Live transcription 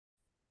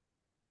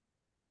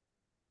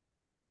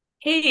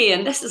Hey,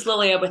 and this is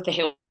Lilia with the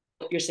Help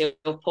Yourself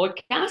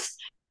podcast.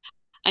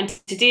 And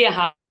today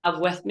I have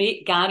with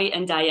me Gary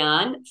and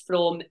Diane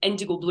from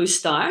Indigo Blue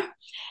Star.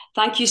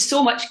 Thank you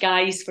so much,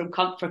 guys, for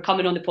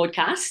coming on the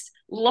podcast.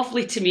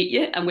 Lovely to meet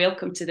you and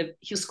welcome to the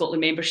Heal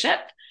Scotland membership.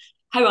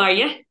 How are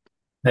you?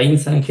 Fine,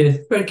 thank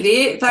you. We're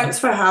great. Thanks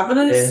for having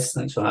us. Yes,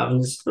 thanks for having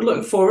us. We're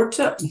looking forward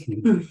to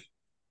it.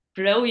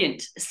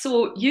 Brilliant.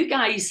 So you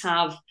guys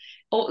have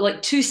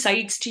like two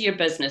sides to your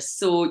business.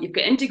 So you've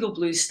got Indigo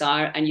Blue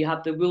Star and you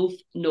have the Wolfe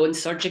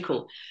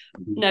non-surgical.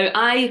 Now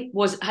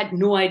had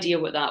no idea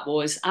what that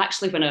was.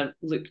 Actually, when I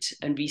looked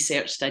and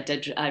researched,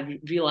 I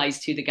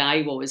realised who the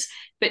guy was.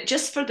 But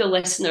just for the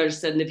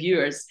listeners and the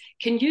viewers,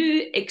 can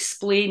you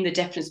explain the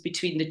difference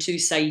between the two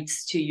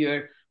sides to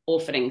your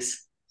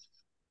offerings?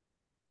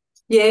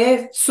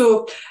 Yeah,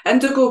 so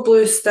Indigo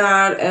Blue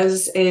Star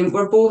is,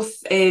 we're both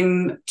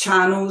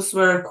channels,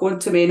 we're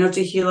quantum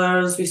energy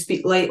healers, we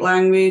speak light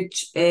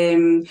language,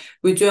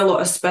 we do a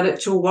lot of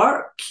spiritual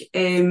work.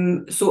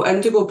 So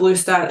Indigo Blue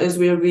Star is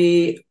where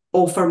we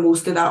offer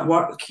most of that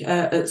work.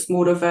 It's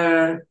more of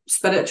our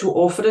spiritual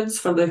offerings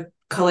for the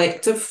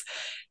collective.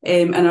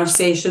 In our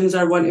sessions,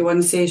 our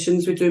one-to-one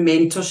sessions, we do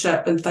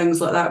mentorship and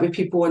things like that with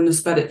people on the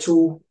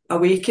spiritual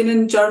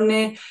awakening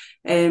journey,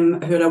 who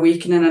are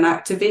awakening and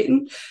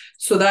activating.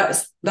 So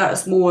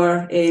that's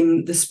more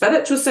the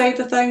spiritual side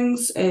of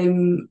things.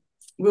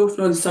 Wolfe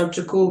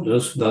non-surgical.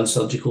 Wolfe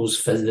non-surgical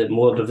is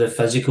more of the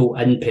physical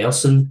in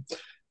person.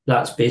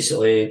 That's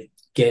basically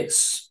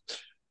it's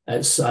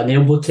an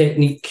elbow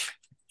technique.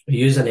 We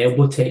use an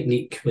elbow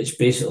technique, which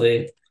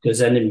basically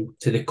goes into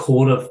the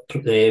core of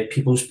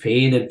people's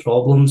pain and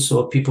problems.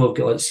 So if people have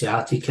got like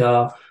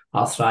sciatica,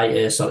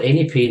 arthritis, or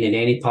any pain in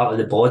any part of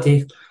the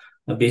body,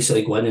 I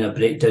basically go in and I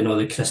break down all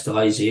the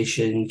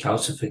crystallization,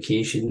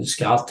 calcification,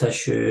 scar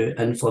tissue,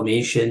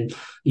 inflammation,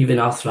 even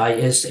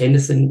arthritis,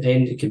 anything,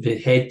 and it can be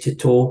head to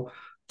toe,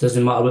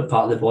 doesn't matter what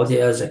part of the body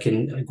it is, I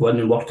can go in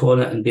and work on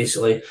it and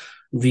basically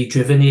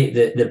rejuvenate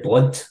the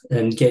blood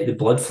and get the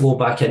blood flow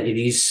back into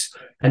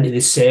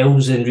the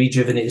cells and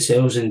rejuvenate the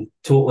cells and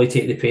totally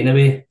take the pain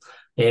away.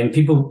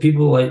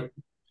 People like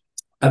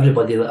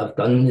everybody that I've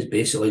done has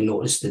basically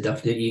noticed the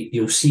difference.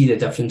 You'll see the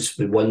difference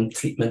with one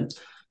treatment.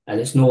 And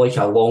it's not like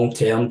a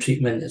long-term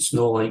treatment. It's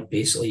not like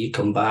basically you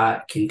come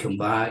back and come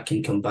back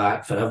and come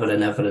back forever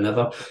and ever and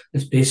ever.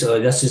 It's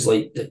basically, this is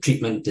like the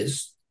treatment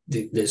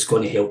that's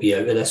going to help you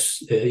out of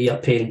this, out of your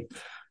pain.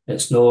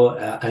 It's not,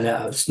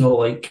 it's not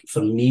like,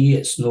 for me,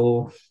 it's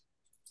more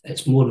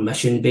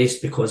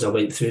mission-based because I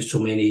went through so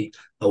many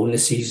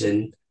illnesses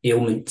and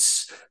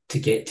ailments to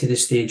get to the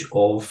stage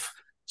of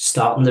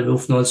starting the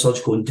Wolfe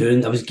non-surgical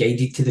and I was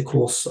guided to the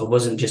course.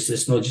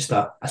 It's not just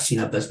I seen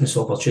a business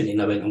opportunity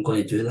and I went, I'm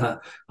going to do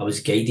that. I was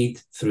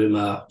guided through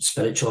my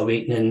spiritual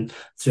awakening,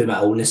 through my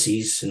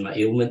illnesses and my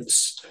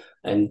ailments.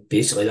 And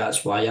basically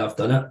that's why I've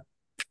done it.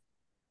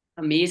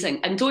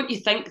 Amazing. And don't you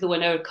think though,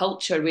 in our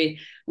culture, we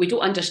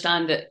don't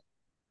understand that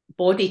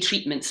body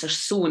treatments are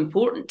so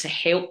important to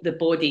help the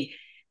body,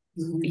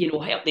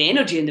 help the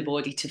energy in the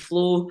body to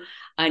flow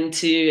and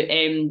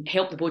to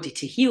help the body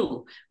to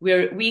heal,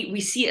 where we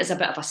see it as a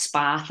bit of a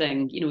spa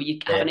thing. You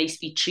have a nice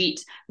wee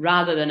treat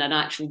rather than an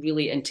actual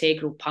really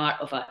integral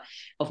part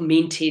of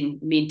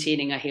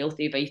maintaining a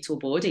healthy, vital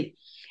body.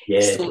 Yeah.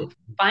 So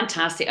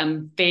fantastic.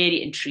 I'm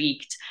very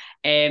intrigued.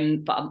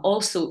 But I'm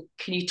also,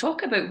 can you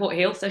talk about what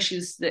health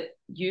issues that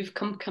you've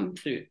come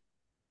through?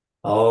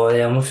 Oh,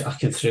 yeah, I've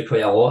come through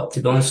quite a lot,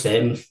 to be honest.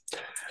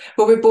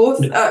 Well,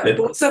 both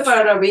of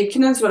our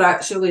awakenings were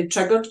actually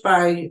triggered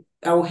by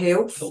ill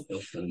health.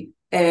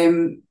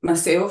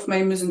 Myself,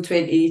 mine was in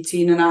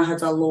 2018, and I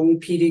had a long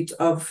period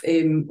of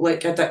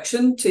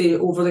addiction to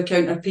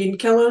over-the-counter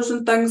painkillers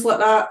and things like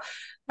that,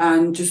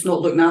 and just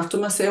not looking after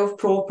myself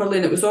properly.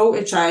 And it was all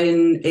to try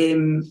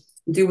and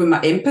deal with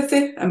my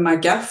empathy and my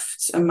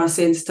gifts and my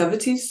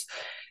sensitivities.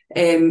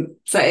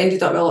 So I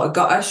ended up with a lot of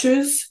gut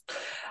issues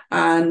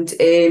and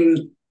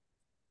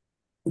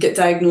get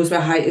diagnosed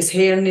with hiatus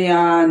hernia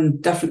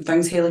and different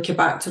things,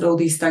 helicobacter, all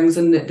these things,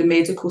 and the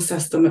medical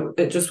system,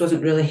 it just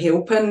wasn't really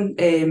helping.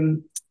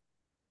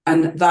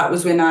 And that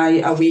was when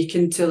I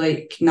awakened to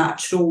like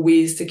natural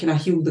ways to kind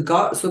of heal the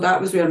gut. So that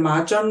was where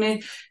my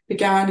journey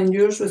began, and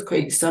yours was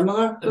quite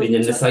similar. I mean,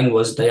 and the thing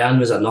was, Diane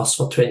was a nurse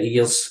for 20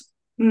 years.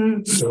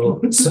 So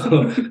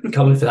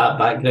coming from that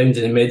background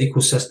in the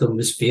medical system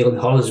was failing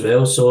her as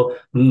well. So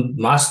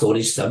my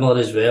story's similar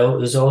as well. It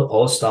was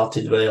all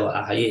started with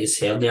a hiatus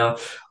hernia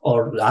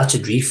or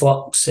acid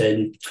reflux,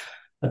 and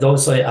I've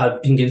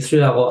been going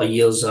through a lot of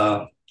years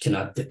of kind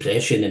of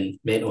depression and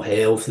mental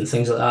health and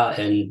things like that,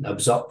 and I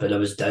was up and I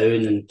was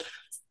down, and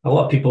a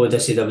lot of people would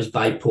have said I was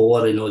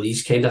bipolar and all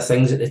these kind of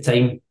things at the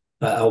time.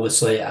 But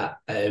obviously,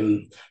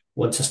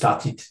 once I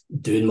started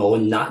doing my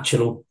own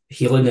natural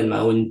healing and my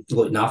own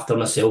looking after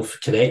myself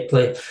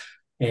correctly,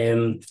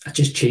 I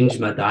just changed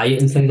my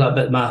diet and things like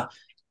that.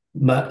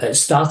 But it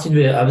started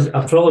with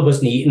I probably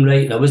wasn't eating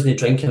right, and I wasn't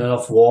drinking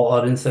enough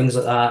water and things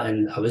like that,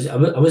 and I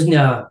wasn't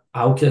an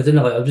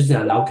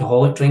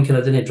alcoholic drinker.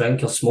 I didn't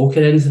drink or smoke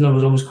or anything. I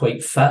was always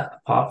quite fit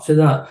apart from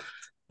that.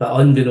 But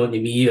unbeknown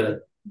to me,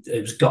 it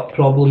was gut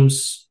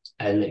problems,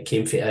 and it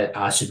came from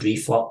acid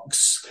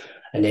reflux.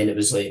 And then it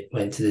was like,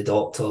 went to the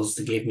doctors,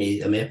 they gave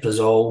me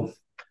omeprazole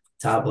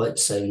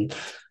tablets, and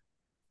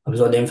I was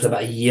on them for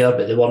about a year,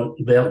 but they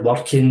weren't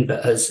working.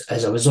 But as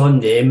I was on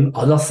them,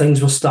 other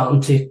things were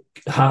starting to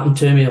happen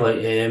to me. Like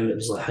it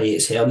was like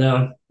hiatus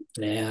hernia,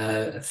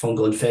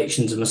 fungal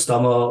infections in my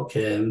stomach,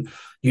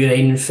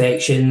 urine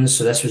infections.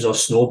 So this was all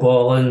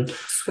snowballing.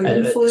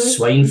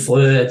 Swine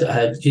flu. I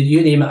had,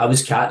 you name it, I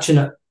was catching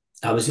it.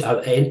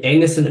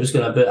 Anything that was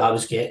going about, I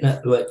was getting it.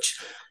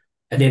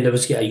 And then there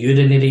was getting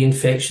urinary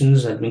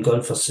infections. I'd been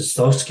going for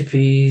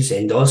cystoscopies,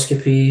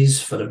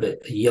 endoscopies for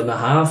about a year and a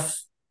half.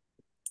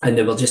 And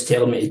they were just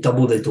telling me to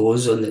double the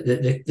dose, and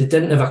they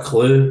didn't have a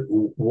clue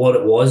what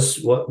it was.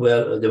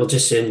 Where they were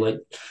just saying like,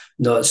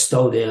 no, it's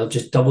still there.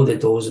 Just double the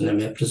dose in the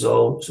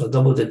omeprazole. So I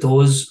doubled the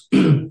dose,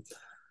 and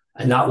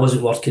that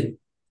wasn't working.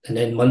 And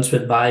then months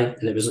went by,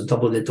 and it was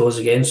double the dose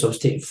again. So I was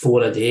taking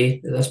 4 a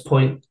day at this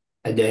point,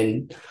 and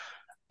then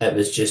it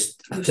was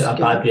just a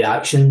bad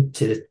reaction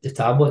to the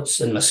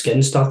tablets, and my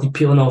skin started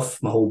peeling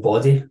off my whole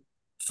body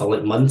for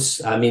like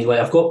months. I mean, like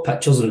I've got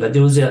pictures and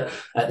videos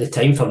at the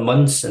time for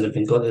months, and I've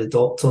been going to the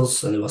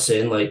doctors, and they were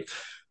saying like,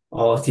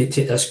 oh, take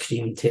this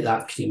cream, take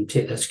that cream,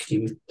 take this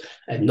cream,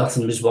 and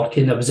nothing was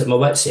working. I was at my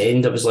wit's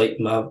end. I was like,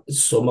 my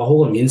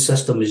whole immune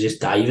system was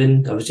just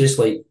diving. I was just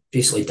like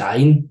basically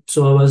dying.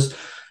 So I was,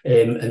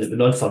 and it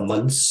went on for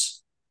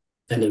months,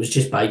 and it was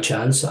just by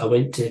chance. I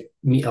went to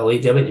meet a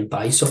lady. I went to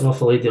buy something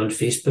off a lady on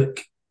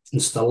Facebook in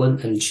Stirling,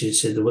 and she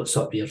said, what's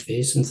up with your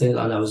face and things,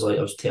 and I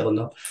was telling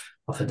her,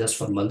 I've had this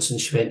for months, and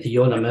she went, are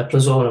you on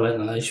omeprazole? And I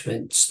went, aye. She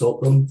went,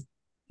 stop them.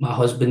 My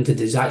husband did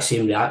the exact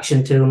same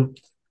reaction to them,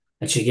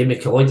 and she gave me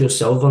colloidal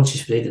silver, and she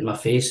sprayed it in my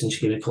face, and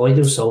she gave me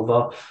colloidal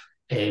silver,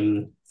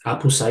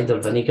 apple cider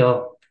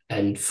vinegar,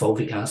 and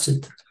fulvic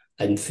acid.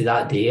 And for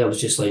that day, I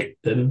was just like,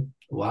 boom,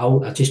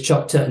 wow. I just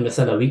chucked it, and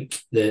within a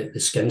week, the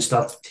skin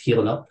started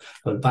healing up.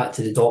 I went back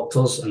to the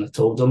doctors, and I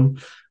told them,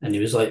 and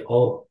he was like,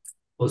 oh,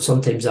 well,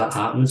 sometimes that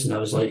happens. And I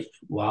was like,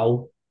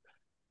 wow.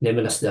 And then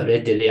when I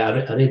read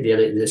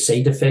the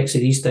side effects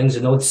of these things,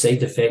 and all the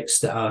side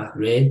effects that I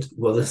read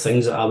were the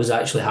things that I was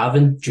actually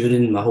having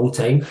during my whole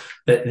time.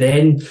 But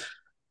then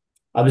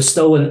I was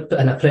still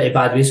in a pretty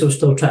bad way, so I was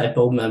still trying to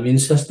build my immune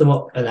system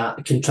up, and I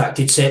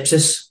contracted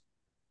sepsis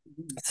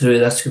through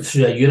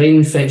a urine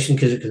infection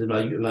because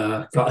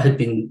my gut had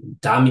been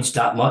damaged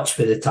that much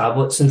with the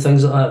tablets and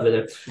things like that, with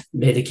the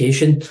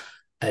medication.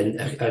 And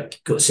I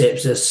got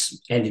sepsis,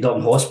 ended up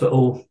in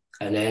hospital,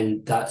 and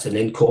then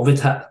COVID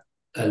hit.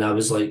 And I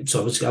was like, so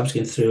I was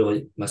going through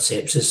like my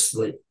sepsis,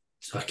 like,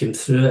 so I came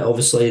through it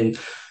obviously, and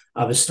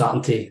I was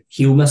starting to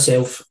heal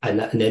myself, and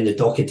then the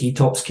Doc of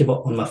Detox came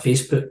up on my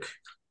Facebook,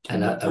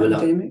 and I went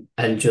up,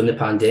 and during the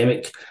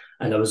pandemic,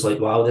 and I was like,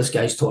 wow, this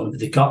guy's talking about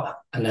the gut,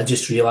 and I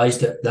just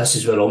realised that this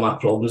is where all my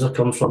problems are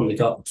coming from, the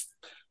gut,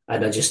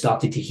 and I just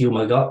started to heal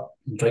my gut,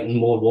 drinking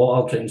more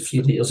water, drinking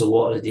 3 litres of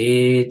water a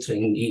day,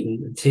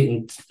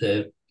 taking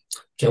the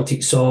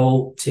Celtic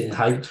salt, taking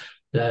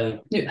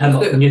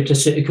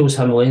nutraceuticals,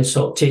 Himalayan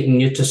salt, taking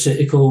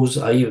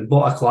nutraceuticals. I even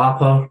bought a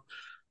clapper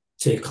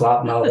to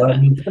clap my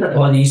limb,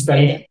 all these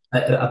things.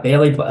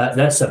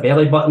 That's a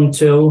belly button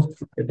tool,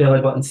 a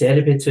belly button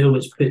therapy tool,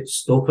 which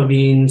puts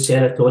dopamine,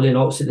 serotonin,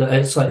 oxytocin.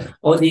 It's like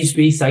all these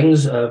wee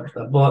things. I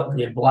bought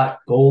the black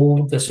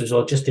gold. This was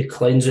all just to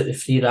cleanse out the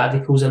free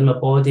radicals in my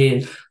body,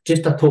 and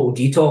just a total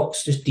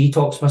detox, just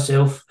detox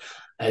myself,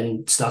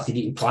 and started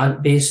eating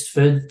plant-based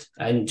food,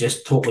 and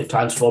just totally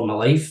transformed my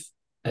life.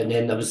 And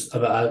then there was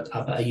about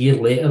a year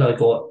later, I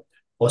got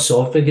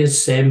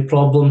esophagus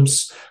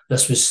problems.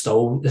 This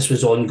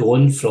was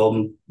ongoing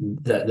from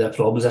the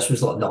problems. This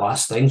was like the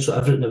last thing. So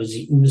everything I was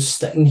eating was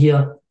sticking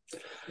here.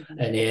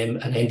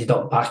 And I ended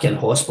up back in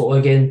hospital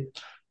again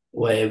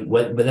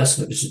with this.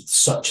 And it was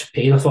such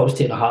pain. I thought I was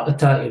taking a heart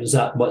attack. It was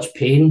that much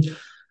pain.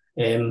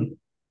 And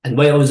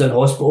while I was in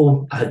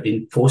hospital, I had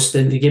been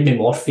posting. They gave me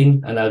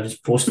morphine, and I was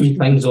posting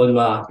things on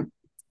my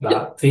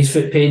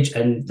Facebook page.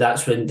 And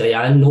that's when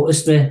Diane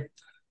noticed me.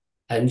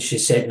 And she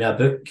sent me a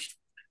book,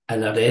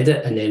 and I read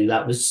it, and then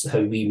that was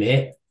how we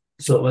met.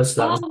 So it was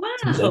that. Oh,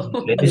 wow. So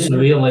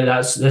really,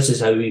 this is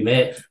how we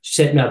met. She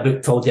sent me a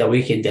book called The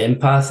Awakened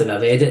Empath, and I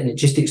read it, and it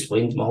just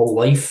explained my whole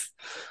life.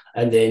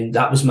 And then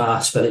that was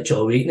my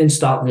spiritual awakening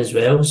starting as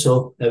well.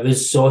 So it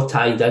was so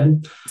tied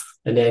in.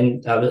 And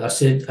then I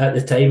said at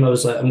the time, I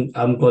was like,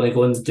 I'm going to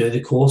go and do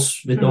the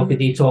course with Doc of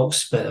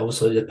Detox, but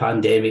also the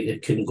pandemic, they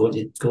couldn't go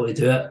to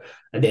do it.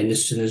 And then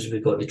as soon as we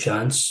got the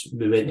chance,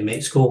 we went to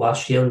Mexico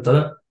last year and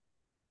done it.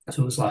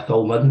 So it was like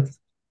all month.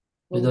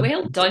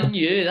 Well done,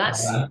 you.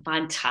 That's a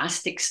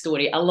fantastic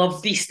story. I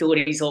love these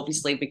stories,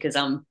 obviously, because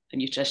I'm a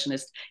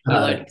nutritionist,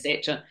 healer,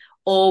 etc.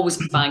 Always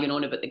banging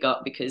on about the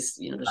gut because,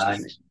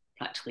 there's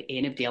practically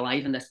anybody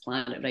alive on this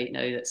planet right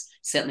now that's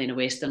certainly in a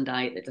Western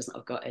diet that doesn't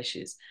have gut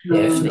issues.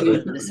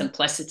 The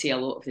simplicity a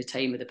lot of the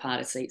time with the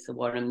parasites, the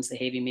worms, the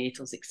heavy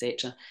metals,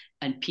 etc.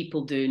 And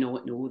people do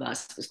not know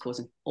that's what's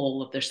causing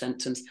all of their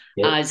symptoms,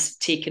 as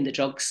taking the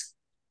drugs,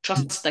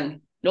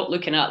 trusting not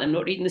looking at them,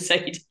 not reading the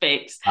side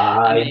effects,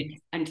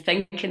 and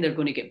thinking they're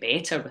going to get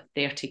better with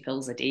 30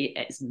 pills a day.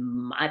 It's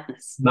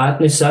madness.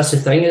 Madness, that's the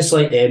thing. It's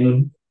like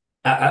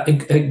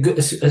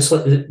it's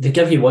like they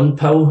give you one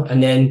pill,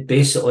 and then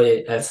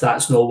basically if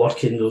that's not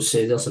working, they'll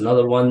say there's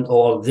another one,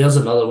 or there's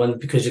another one,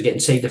 because you're getting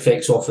side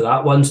effects off of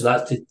that one. So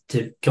that's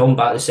to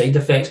combat the side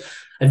effects.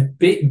 And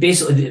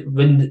basically,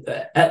 when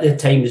at the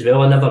time as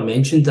well, I never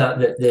mentioned that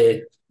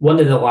the one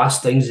of the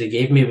last things they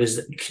gave me was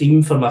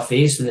cream for my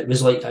face, and it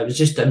was like I was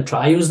just in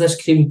trials,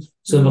 this cream.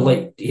 So they were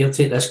like, here,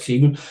 take this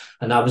cream,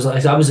 and I was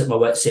at my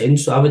wit's end,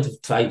 so I would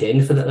have tried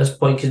anything at this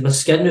point, because my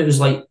skin, it was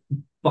like,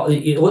 but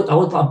I looked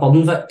like a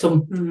burn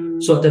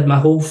victim. So it did my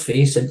whole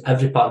face, and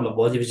every part of my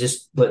body was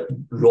just like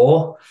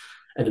raw,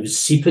 and it was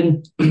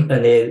seeping, and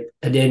then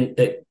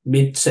it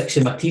made 6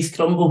 of my teeth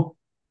crumble.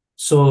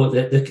 So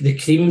the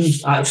cream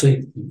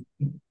actually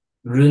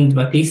ruined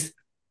my teeth.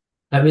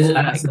 It was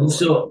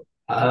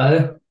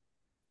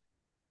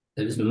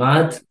it was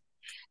mad.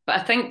 But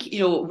I think,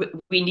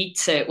 we need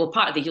to,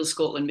 part of the Heal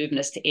Scotland movement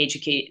is to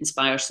educate,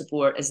 inspire,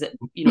 support, is that,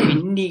 we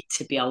need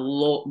to be a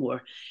lot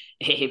more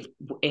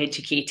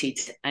educated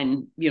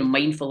and,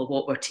 mindful of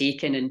what we're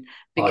taking. And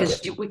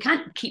because we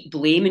can't keep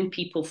blaming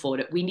people for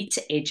it. We need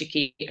to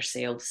educate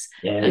ourselves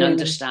and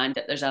understand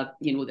that there's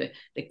the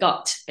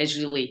gut is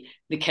really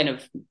the kind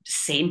of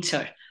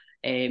centre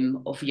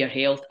of your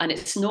health, and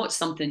it's not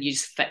something you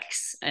just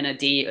fix in a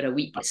day or a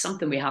week. It's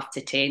something we have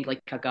to tend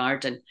like a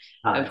garden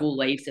our whole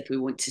lives if we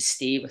want to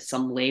stay with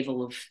some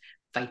level of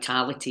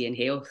vitality and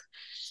health.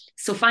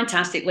 So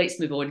fantastic. Let's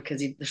move on, because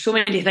there's so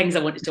many things I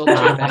want to talk to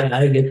you about.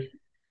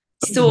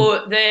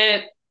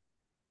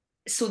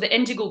 So the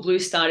Indigo Blue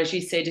Star, as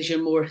you said, is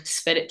your more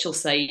spiritual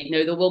side.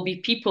 Now, there will be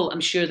people, I'm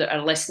sure, that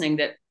are listening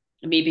that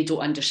maybe don't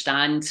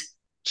understand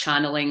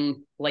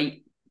channeling,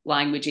 light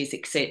languages,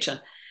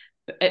 etc.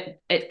 I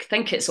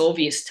think it's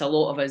obvious to a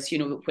lot of us,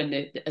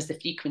 as the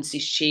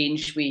frequencies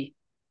change, we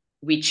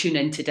tune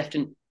into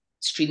different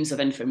streams of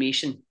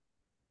information,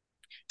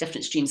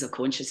 different streams of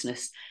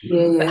consciousness.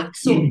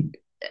 So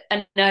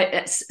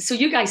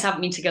you guys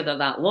haven't been together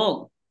that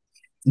long.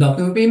 No,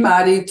 we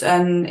married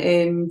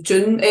in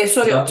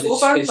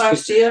October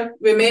last year.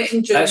 We met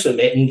in June. Actually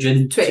met in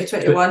June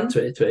 2021.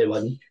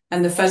 2021.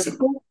 In the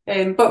physical,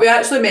 but we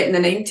actually met in the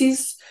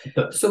 90s.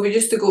 So we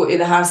used to go to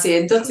the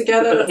Hacienda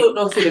together. I don't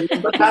know if you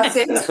remember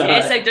Hacienda.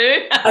 Yes, I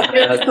do.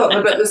 I was talking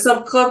about the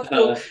sub club.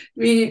 So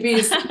we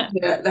used to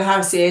go to the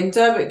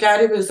Hacienda, but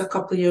Gary was a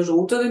couple of years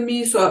older than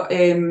me, so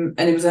and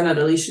he was in a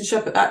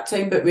relationship at that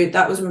time. But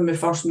that was when we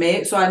first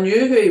met, so I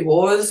knew who he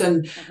was,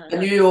 and I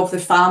knew of the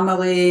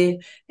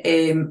family,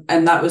 and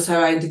that was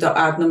how I ended up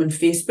adding him on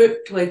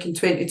Facebook, like in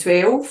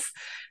 2012.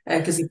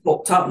 Because he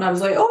popped up and I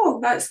was like, oh,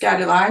 that's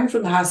Gary Lang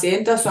from the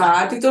Hacienda, so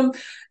I added him.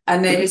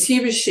 And then as he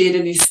was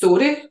sharing his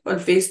story on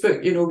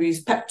Facebook, with his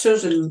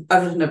pictures and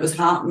everything that was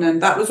happening,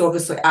 that was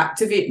obviously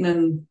activating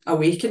and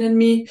awakening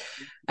me.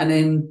 And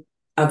then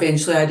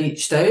eventually I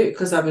reached out,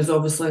 because I was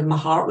obviously, my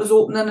heart was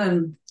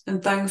opening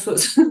and things. So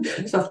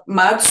it's a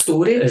mad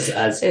story. It's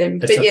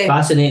a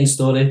fascinating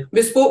story.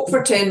 We spoke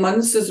for 10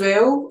 months as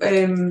well,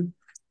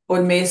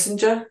 on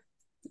Messenger.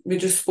 We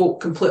just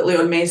spoke completely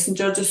on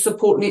Messenger, just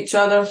supporting each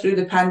other through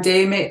the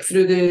pandemic,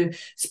 through the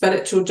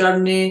spiritual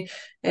journey,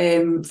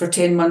 for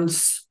 10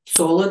 months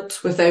solid,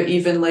 without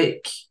even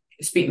like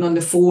speaking on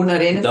the phone or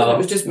anything. No, it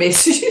was just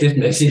messages. Just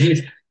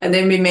messages. And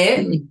then we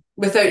met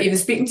without even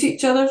speaking to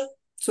each other.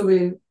 So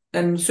and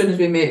as soon as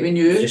we met, we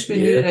knew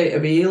right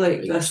away,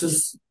 like this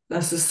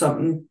is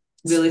something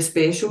really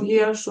special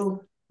here.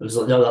 So it was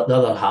like the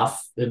other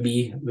half of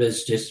me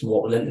was just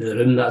walking into the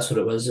room. That's what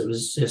it was. It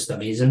was just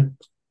amazing.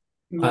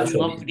 I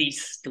love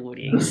these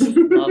stories.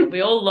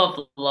 We all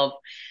love.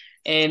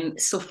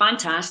 So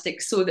fantastic.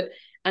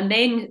 And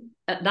then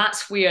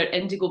that's where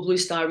Indigo Blue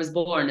Star was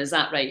born. Is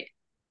that right?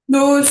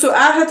 No, so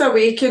I had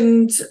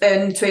awakened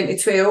in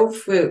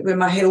 2012 with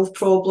my health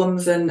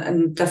problems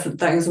and different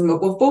things, and we've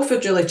both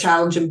had really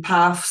challenging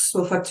paths.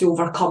 We've had to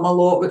overcome a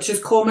lot, which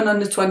is common on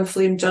the twin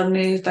flame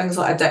journey. Things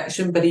like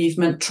addiction,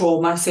 bereavement,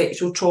 trauma,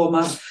 sexual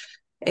trauma,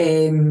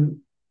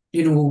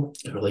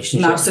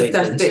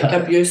 narcissistic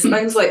abuse,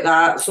 things like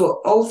that.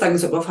 So all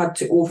things that we've had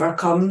to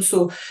overcome.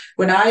 So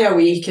when I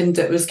awakened,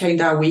 it was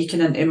kind of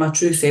awakening into my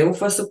true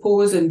self, I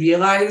suppose, and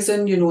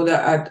realising,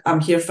 that I'm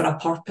here for a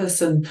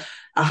purpose and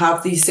I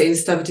have these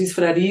sensitivities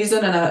for a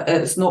reason, and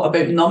it's not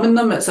about numbing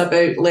them, it's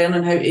about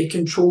learning how to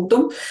control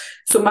them.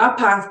 So my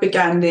path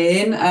began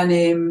then,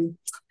 and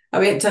I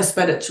went to a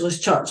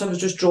spiritualist church. I was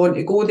just drawn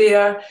to go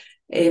there.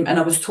 And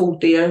I was told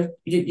there,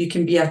 you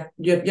can be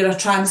you're a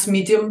trance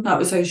medium. That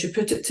was how she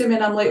put it to me.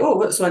 And I'm like, oh,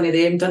 what's one of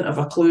them? Didn't have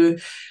a clue.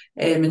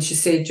 And she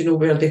said,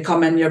 where they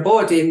come in your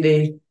body and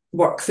they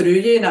work through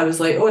you. And I was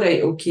like, all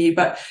right, okay.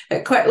 But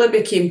it quickly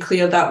became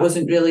clear that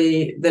wasn't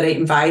really the right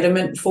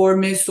environment for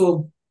me.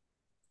 So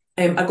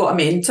I got a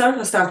mentor.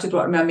 I started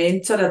working with a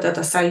mentor. I did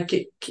a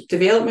psychic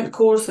development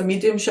course, a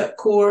mediumship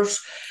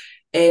course.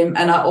 And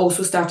I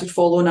also started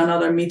following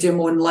another medium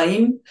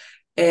online,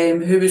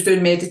 who was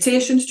doing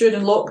meditations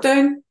during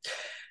lockdown.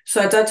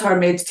 So I did her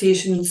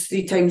meditations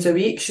 3 times a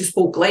week. She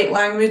spoke light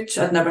language.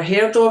 I'd never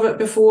heard of it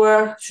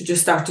before. She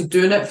just started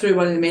doing it through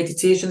one of the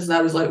meditations, and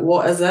I was like,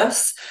 what is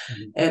this?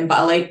 But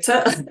I liked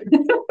it.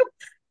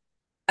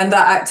 And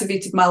that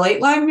activated my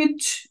light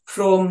language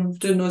from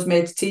doing those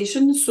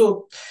meditations.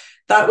 So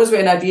that was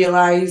when I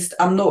realised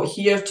I'm not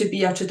here to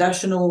be a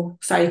traditional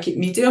psychic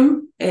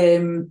medium.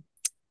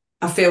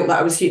 I felt that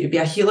I was here to be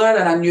a healer,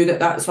 and I knew that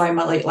that's why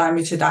my light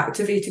language had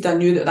activated. I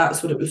knew that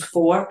that's what it was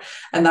for.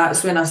 And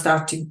that's when I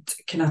started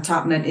kind of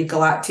tapping into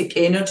galactic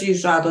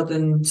energies rather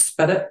than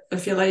spirit,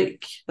 if you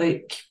like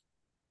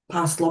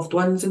past loved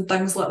ones and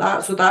things like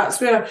that. So that's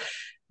where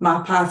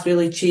my path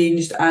really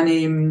changed.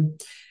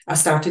 And I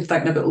started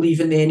thinking about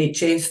leaving the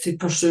NHS to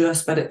pursue a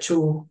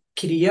spiritual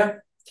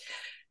career.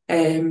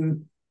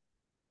 That's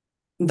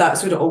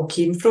where it all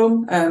came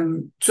from.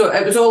 So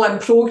it was all in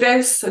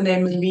progress. And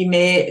then when we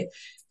met,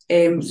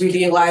 we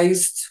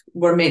realised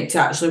we're meant to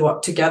actually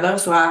work together.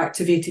 So I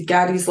activated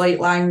Gary's light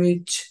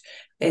language.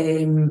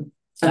 And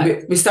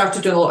we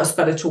started doing a lot of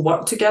spiritual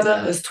work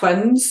together as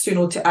twins,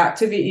 to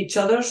activate each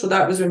other. So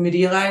that was when we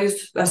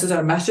realised this is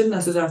our mission,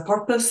 this is our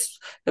purpose,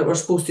 that we're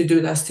supposed to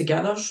do this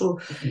together. So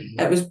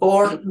it was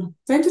born.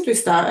 When did we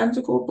start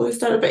Indigo Blue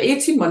Star? About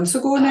 18 months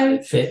ago now.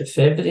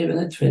 February,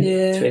 wasn't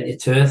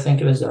it? 2022, I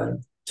think it was.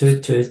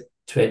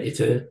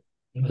 22.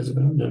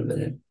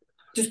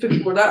 Just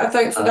before that, I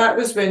think. So that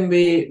was when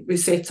we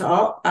set it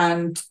up,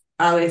 and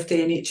I left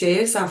the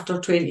NHS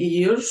after 20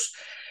 years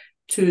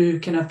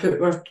to kind of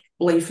put our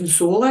life and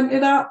soul into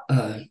that.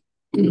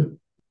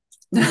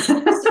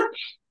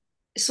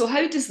 So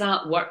how does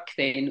that work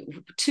then?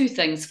 2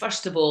 things.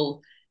 First of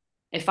all,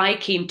 if I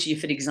came to you,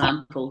 for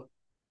example,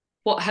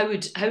 how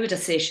would a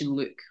session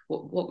look?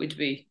 How would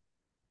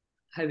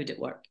it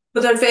work?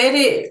 But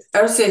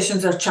our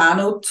sessions are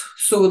channeled,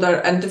 so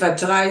they're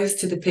individualised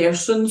to the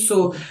person.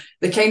 So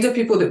the kind of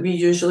people that we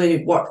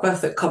usually work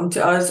with that come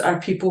to us are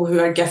people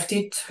who are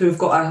gifted, who've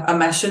got a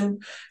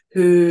mission,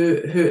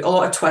 who a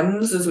lot of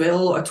twins as well,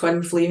 a lot of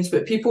twin flames,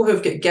 but people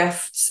who've got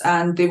gifts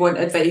and they want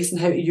advice on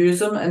how to use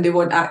them, and they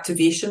want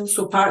activation.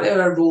 So part of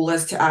our role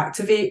is to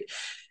activate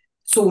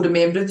soul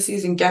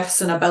remembrances and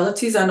gifts and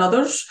abilities in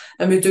others,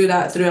 and we do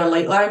that through our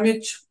light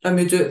language, and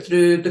we do it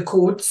through the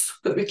codes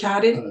that we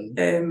carry.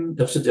 We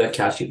also do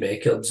Akashic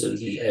records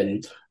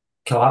and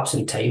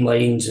collapsing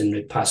timelines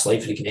and past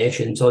life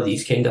regressions, all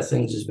these kind of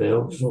things as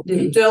well. So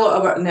we do a lot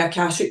of work in the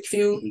Akashic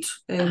field.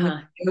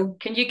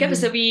 Can you give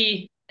us a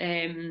wee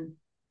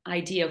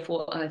idea of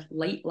what a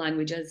light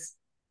language is?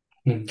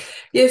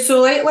 Yeah,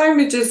 so light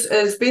language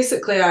is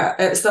basically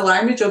it's the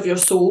language of your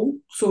soul.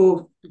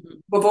 So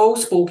we've all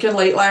spoken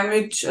light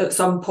language at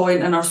some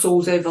point in our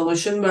soul's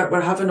evolution.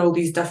 We're having all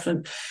these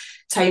different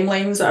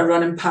timelines that are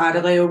running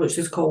parallel, which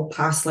is called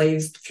past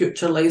lives,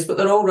 future lives, but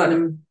they're all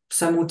running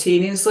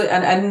simultaneously.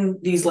 And in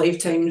these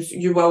lifetimes,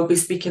 you will be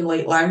speaking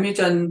light language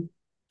in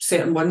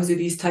certain ones of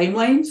these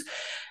timelines.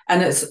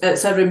 And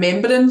it's a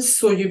remembrance.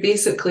 So you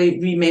basically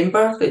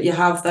remember that you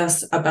have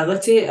this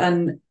ability,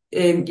 and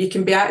you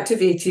can be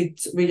activated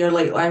with your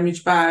light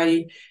language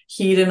by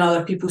hearing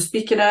other people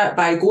speaking it,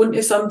 by going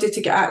to somebody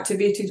to get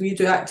activated. We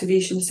do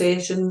activation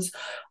sessions,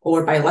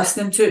 or by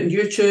listening to it on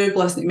YouTube,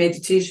 listening to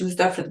meditations,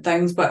 different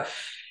things. But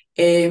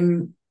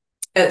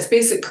it's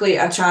basically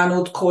a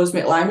channeled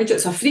cosmic language.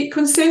 It's a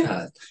frequency.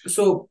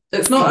 So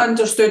it's not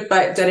understood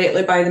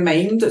directly by the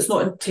mind. It's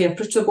not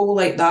interpretable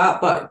like that,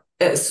 but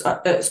it's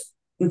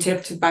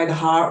interpreted by the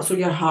heart. So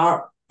your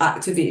heart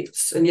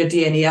activates and your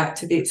DNA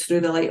activates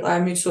through the light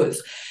language. So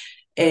it's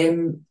I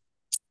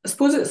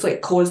suppose it's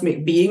like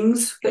cosmic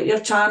beings that you're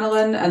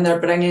channeling, and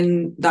they're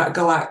bringing that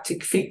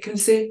galactic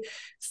frequency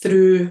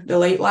through the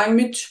light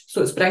language.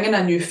 So it's bringing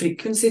a new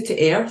frequency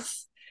to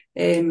Earth,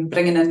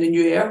 bringing in the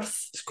new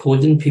Earth. It's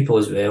coding people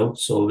as well.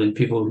 So when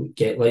people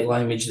get light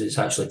language, it's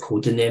actually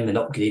coding them and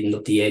upgrading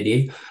their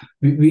DNA.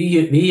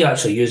 We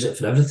actually use it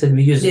for everything.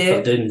 We use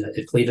it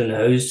for clearing the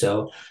house,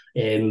 or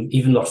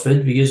even our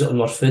food. We use it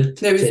on our food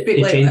to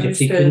change the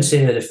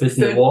frequency of the food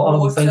and the water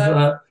and things like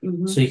that.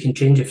 So you can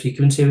change the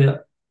frequency with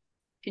it.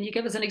 Can you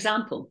give us an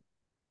example?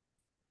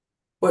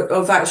 What,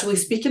 of actually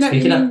speaking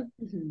it?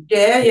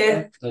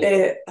 Yeah.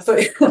 I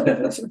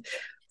thought.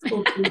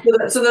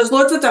 So there's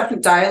loads of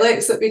different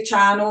dialects that we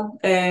channel,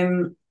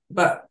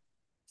 but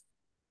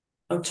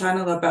I'll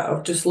channel a bit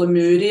of just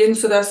Lemurian.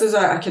 So this is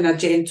a kind of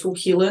gentle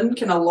healing,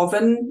 kind of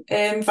loving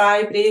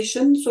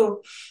vibration.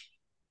 So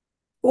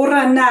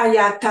Ora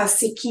naya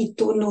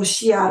tasikito no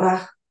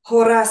shiara,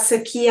 hora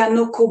sekia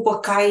no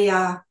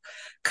kobakaya,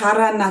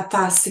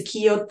 karanata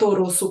sekio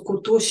toro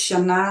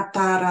sukutushana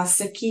tara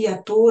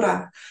sekia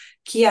tora,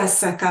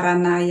 kiasa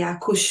karanaya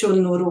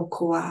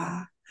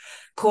kushonorokoa.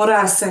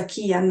 Kora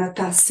sekia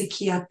nata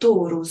sekia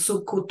toro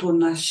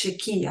sukutuna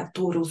shekia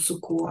toro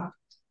sukua.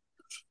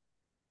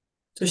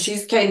 So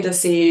she's kind of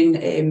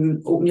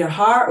saying, open your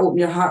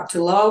heart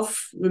to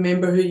love,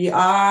 remember who you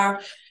are.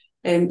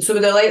 So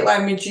with the light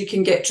language, you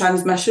can get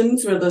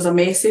transmissions where there's a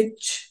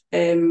message,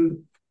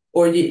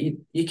 or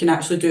you can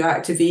actually do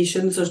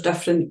activations. There's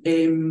different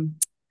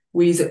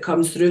ways it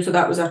comes through. So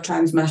that was a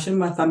transmission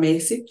with a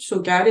message. So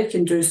Gary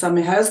can do some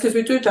of his, because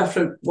we do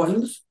different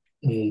ones.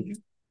 And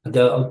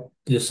I'll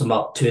do some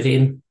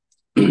Arcturian.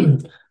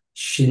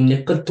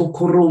 Shinika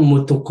tokoro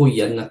motoko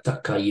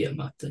yanataka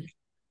yamata.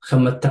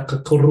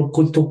 Hamataka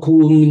koroko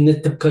toku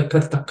minetaka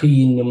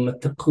kataki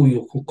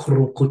namatakuyo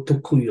koroko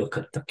tokuyo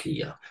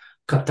katakia.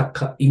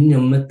 Kataka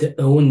inamata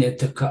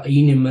onetaka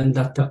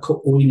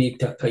inimandataka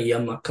onetaka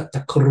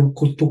yamakata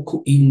koroko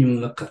toku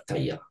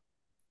inimakataya.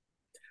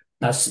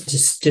 That's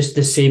just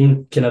the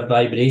same kind of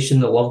vibration,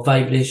 the love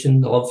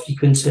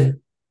frequency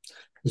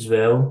as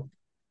well.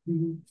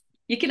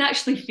 You can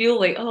actually feel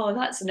like, oh,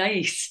 that's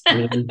nice. I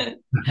mean,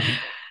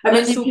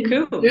 that's you so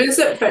can cool. use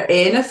it for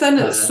anything.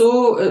 It's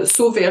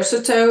so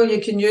versatile. You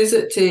can use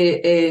it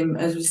to,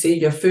 as we say,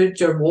 your food,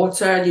 your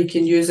water. You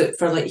can use it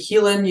for like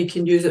healing. You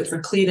can use it for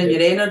clearing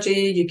your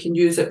energy. You can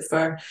use it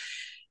for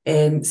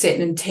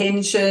setting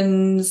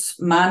intentions,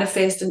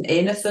 manifesting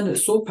anything.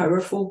 It's so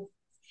powerful.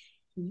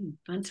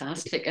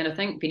 Fantastic. And I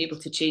think being able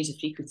to change the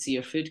frequency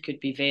of your food could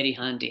be very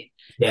handy.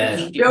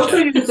 Yeah. We also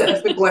use it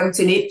if we go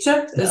into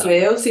nature as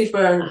well. So if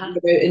we're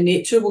out in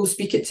nature, we'll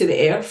speak it to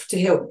the earth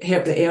to help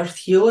the earth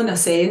heal and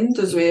ascend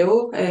as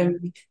well.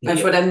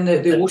 If we're in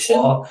the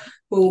ocean,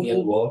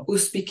 we'll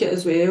speak it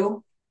as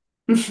well.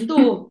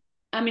 So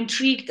I'm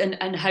intrigued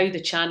in how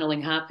the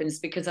channeling happens,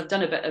 because I've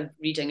done a bit of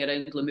reading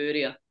around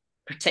Lemuria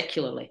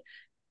particularly,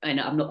 and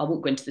I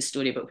won't go into the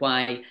story about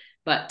why,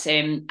 but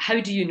how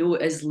do you know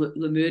it is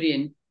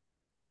Lemurian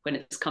when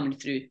it's coming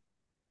through?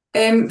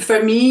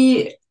 For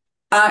me,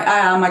 I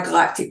am a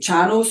galactic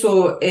channel,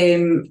 so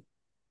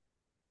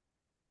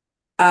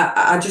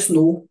I just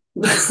know.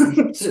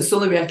 It's the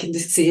only way I can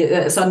just say it.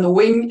 It's a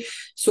knowing.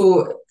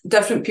 So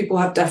different people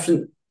have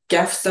different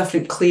gifts,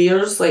 different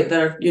clairs, like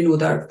their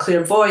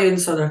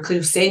clairvoyance or their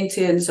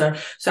clairsentience.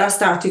 So I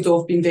started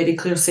off being very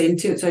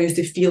clairsentient. So I used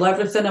to feel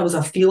everything. I was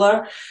a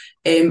feeler.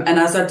 And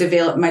as I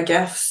developed my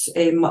gifts,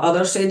 my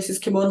other senses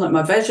came on, like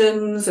my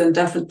visions and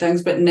different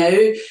things. But now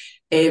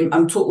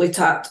I'm totally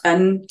tapped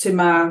into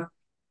my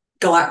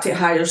galactic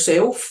higher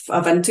self.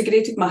 I've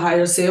integrated my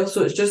higher self,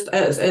 so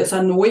it's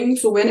a knowing.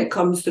 So when it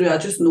comes through, I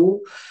just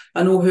know.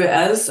 I know who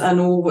it is. I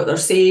know what they're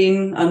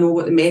saying. I know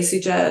what the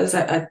message is.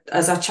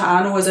 As a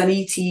channel, as an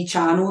ET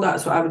channel,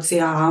 that's what I would say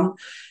I am.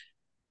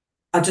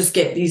 I just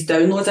get these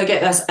downloads. I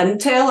get this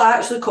intel. I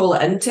actually call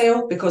it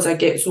intel because I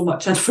get so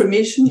much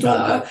information.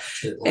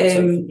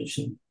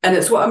 Information. And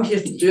it's what I'm here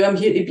to do. I'm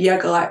here to be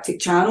a galactic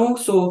channel.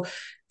 So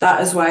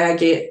that is why I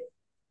get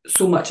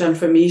so much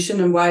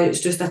information and why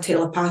it's just a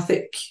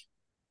telepathic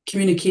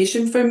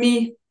communication for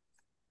me.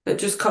 It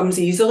just comes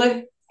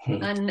easily.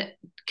 And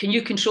can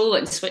you control it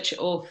and switch it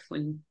off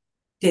when?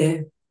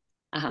 Yeah.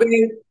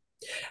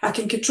 I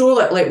can control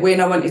it like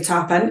when I want to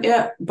tap into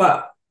it,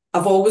 but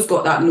I've always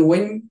got that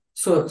knowing.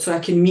 So I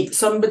can meet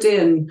somebody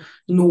and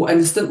know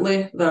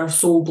instantly their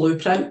soul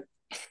blueprint.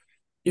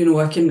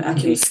 I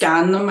can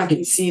scan them. I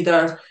can see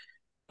their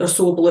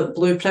soul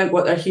blueprint,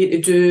 what they're here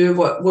to do,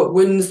 what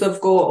wounds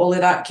they've got, all of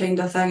that kind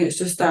of thing. It's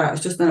just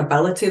an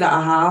ability that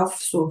I have.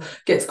 So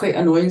it gets quite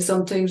annoying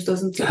sometimes,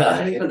 doesn't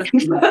it?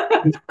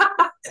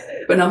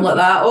 When I'm like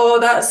that, oh,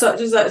 that's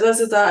such as that,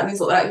 this is that, and he's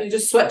like that, you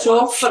just switch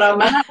off for a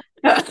minute.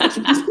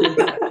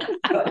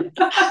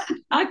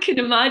 I can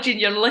imagine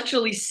you're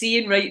literally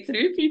seeing right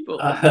through people.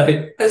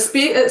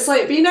 It's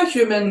like being a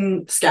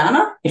human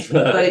scanner,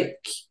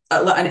 like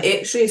an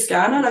X-ray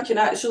scanner. I can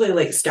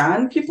actually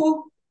scan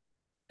people.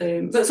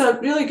 That's a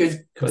really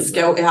good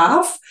skill to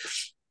have.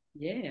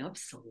 Yeah,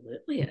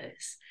 absolutely it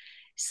is.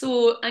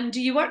 So, and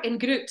do you work in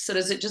groups, or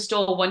is it just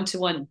all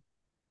one-to-one?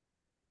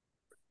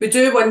 We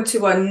do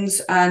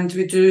one-to-ones and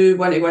we do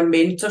one-to-one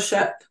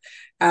mentorship.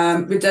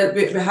 We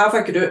have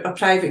a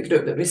private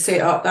group that we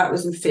set up. That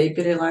was in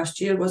February last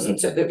year,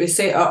 wasn't it? That we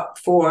set up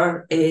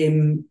for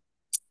to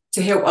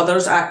help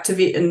others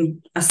activate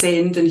and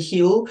ascend and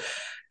heal.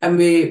 And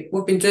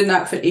we've been doing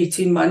that for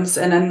 18 months.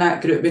 And in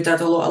that group, we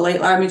did a lot of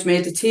light language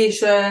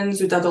meditations.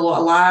 We did a lot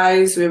of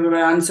lives. We were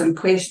answering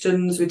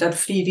questions. We did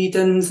free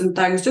readings and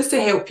things just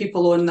to help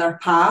people on their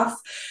path.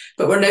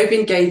 But we're now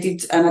being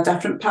guided in a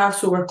different path.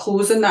 So we're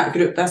closing that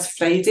group this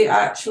Friday,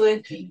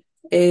 actually,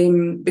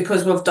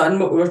 because we've done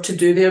what we were to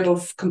do there.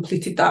 We've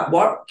completed that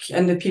work.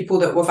 And the people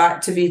that we've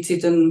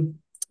activated, and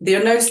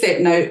they're now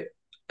stepping out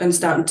and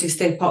starting to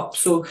step up.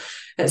 So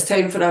it's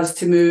time for us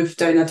to move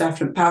down a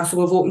different path. So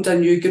we've opened a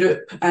new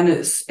group, and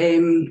it's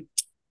going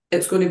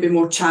to be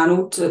more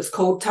channeled. It's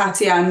called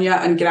Tatiana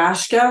and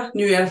Grashka,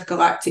 New Earth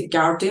Galactic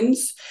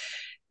Guardians.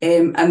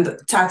 And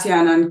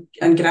Tatiana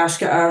and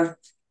Grashka are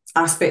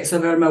aspects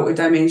of our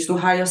multidimensional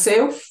higher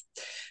self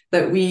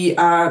that we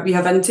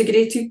have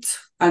integrated,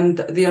 and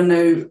they are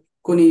now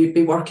going to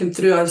be working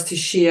through us to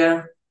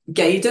share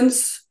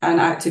guidance and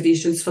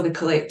activations for the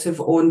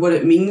collective on what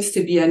it means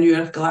to be a New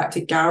Earth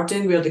Galactic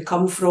Guardian, where they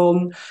come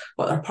from,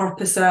 what their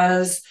purpose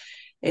is,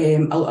 a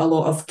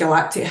lot of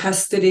galactic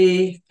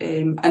history,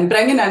 and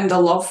bringing in the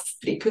love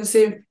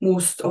frequency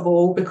most of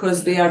all,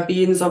 because they are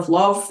beings of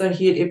love. They're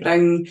here to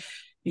bring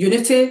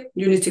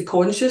unity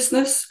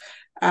consciousness,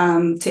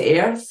 to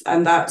Earth,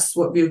 and that's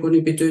what we're going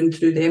to be doing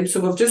through them. So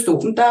we've just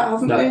opened that,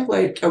 haven't we?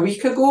 Like a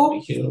week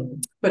ago.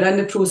 We're in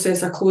the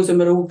process of closing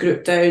our old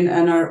group down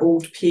in our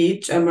old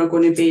page, and we're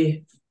going to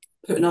be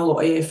putting a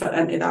lot of effort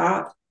into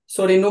that.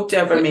 Sorry, nobody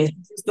ever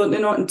messages, don't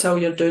they? Not until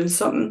you're doing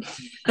something.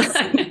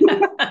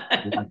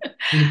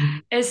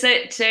 Is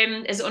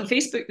it on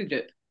Facebook, the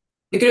group?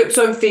 The group's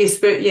on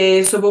Facebook,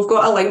 yeah. So we've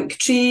got a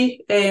Linktree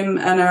in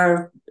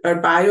our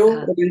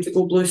bio, the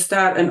Indigo Blue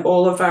Star, and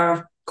all of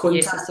our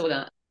contacts I saw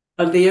that.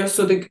 Are there.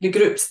 So the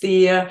group's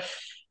there.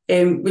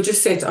 We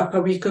just set it up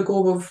a week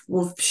ago.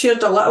 We've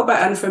shared a little bit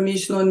of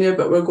information on there,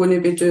 but we're going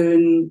to be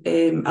doing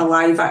a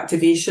live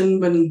activation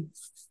when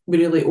we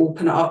really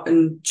open it up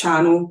and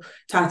channel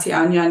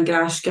Tatiana and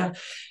Grashka.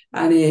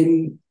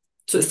 And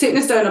so it's taking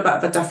us down a bit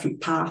of a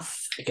different path.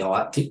 A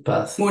galactic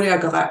path. More a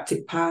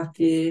galactic path,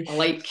 yeah. I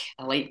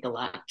like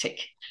galactic.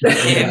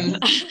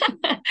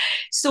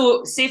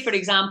 So say, for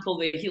example,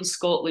 the Heal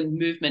Scotland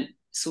movement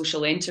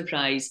social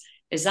enterprise,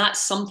 is that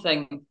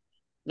something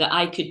that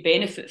I could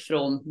benefit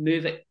from,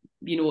 move it,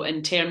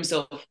 in terms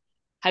of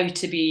how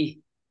to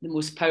be the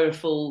most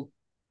powerful,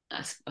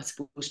 I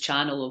suppose,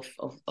 channel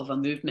of a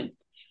movement?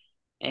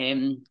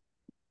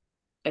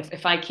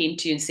 If I came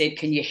to you and said,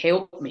 can you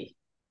help me?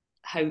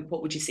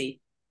 What would you say?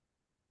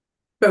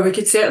 Well, we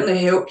could certainly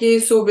help you.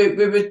 So we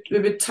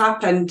would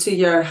tap into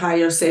your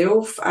higher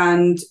self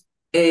and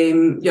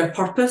your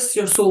purpose,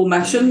 your soul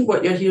mission,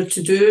 what you're here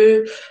to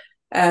do,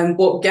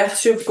 what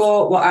gifts you've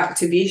got, what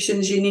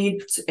activations you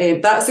need.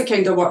 That's the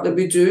kind of work that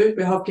we do.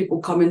 We have people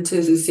coming to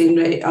us and saying,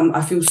 right,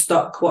 I feel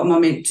stuck. What am I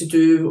meant to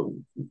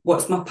do?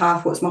 What's my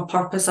path? What's my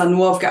purpose? I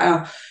know I've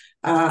got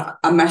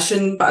a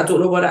mission, but I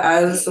don't know what it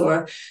is.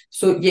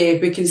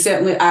 We can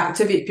certainly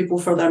activate people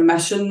for their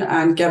mission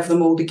and give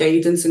them all the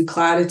guidance and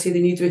clarity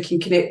they need. We can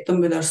connect them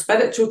with their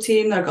spiritual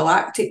team, their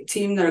galactic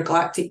team, their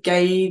galactic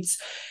guides,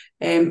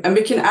 and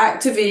we can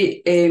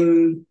activate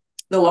the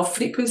love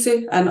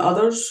frequency in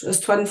others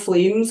as twin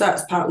flames.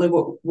 That's partly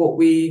what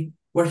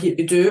we're here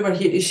to do. We're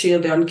here to share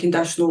the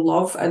unconditional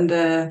love and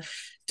the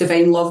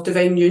divine love,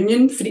 divine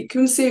union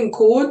frequency and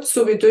code.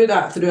 So we do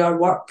that through our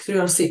work,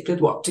 through our sacred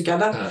work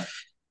together.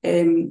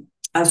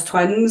 As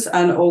twins.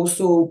 And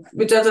also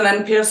we did an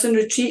in-person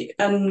retreat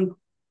in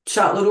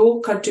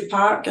Châtellerault Country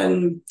Park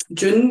in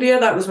June there.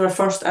 That was our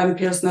first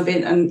in-person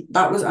event, and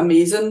that was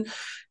amazing.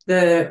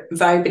 The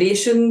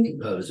vibration,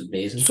 that was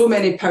amazing. So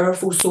many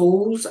powerful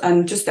souls,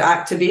 and just the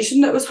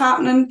activation that was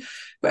happening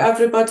with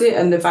everybody,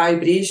 and the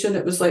vibration,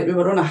 it was like we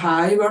were on a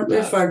high, weren't we?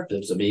 It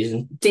was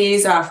amazing.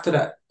 Days after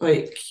it,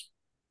 like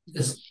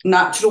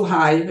natural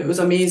high. It was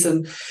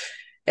amazing.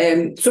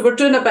 So we're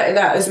doing a bit of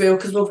that as well,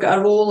 because we've got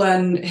a role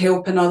in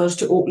helping others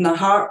to open their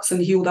hearts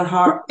and heal their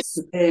hearts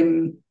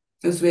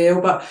as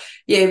well. But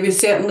yeah, we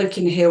certainly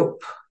can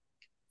help.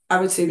 I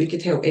would say we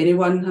could help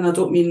anyone, and I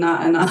don't mean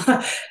that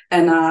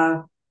in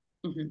a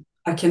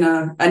kind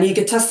of an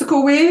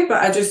egotistical way,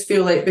 but I just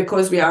feel like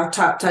because we are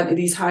tapped into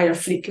these higher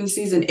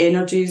frequencies and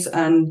energies,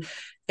 and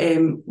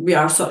we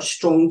are such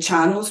strong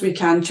channels, we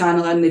can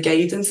channel in the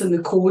guidance and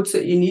the codes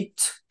that you need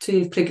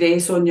to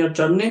progress on your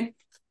journey.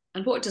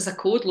 And what does a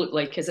code look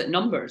like? Is it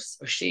numbers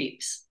or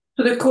shapes?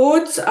 So the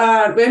codes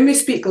are, when we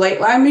speak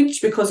light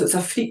language, because it's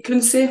a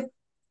frequency,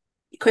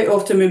 quite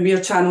often when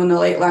we're channeling the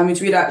light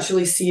language, we're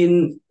actually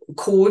seeing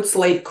codes,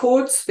 light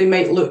codes. They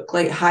might look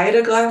like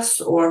hieroglyphs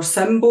or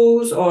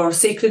symbols or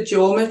sacred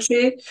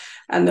geometry,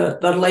 and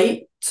they're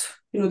light.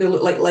 They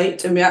look like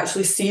light, and we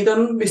actually see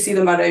them. We see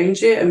them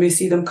around you, and we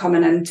see them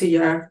coming into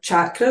your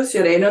chakras,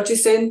 your energy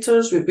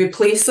centres. We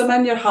place them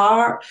in your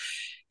heart.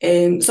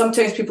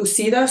 Sometimes people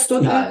see this,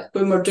 don't they,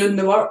 when we're doing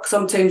the work.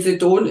 Sometimes they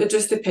don't. It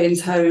just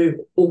depends how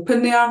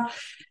open they are.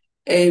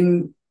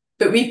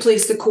 But we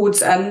place the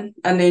codes in,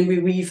 and then we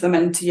weave them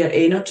into your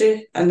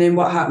energy. And then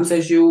what happens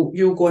is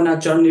you'll go on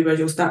a journey where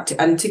you'll start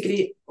to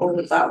integrate all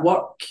of that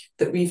work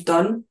that we've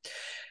done.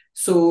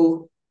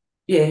 So,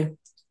 yeah,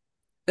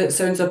 it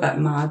sounds a bit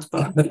mad,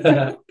 but...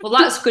 Well,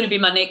 that's going to be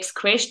my next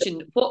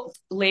question. What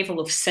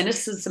level of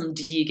cynicism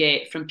do you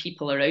get from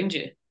people around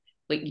you?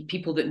 Like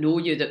people that know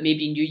you, that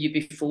maybe knew you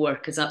before,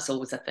 because that's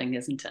always a thing,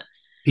 isn't it?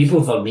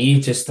 People for me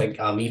just think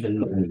I'm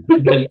even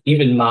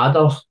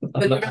madder.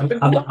 I'm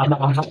at a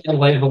higher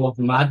level of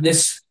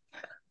madness.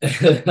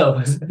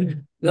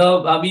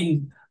 No, I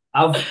mean,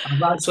 I've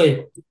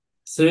actually,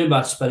 through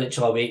my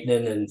spiritual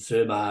awakening and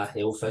through my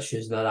health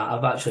issues and all that,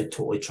 I've actually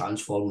totally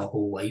transformed my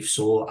whole life.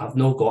 So I've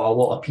not got a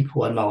lot of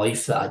people in my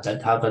life that I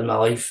did have in my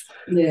life.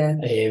 Yeah.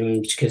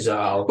 Because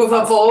we've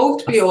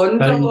evolved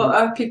beyond a lot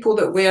of people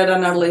that were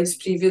in our lives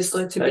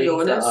previously, to be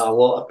honest. A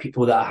lot of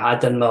people that I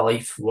had in my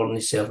life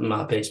weren't serving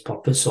my best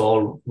purpose,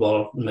 or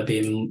were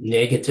maybe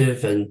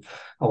negative, and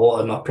a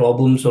lot of my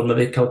problems were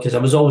maybe because I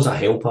was always a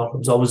helper. I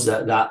was always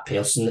that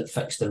person that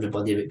fixed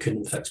everybody but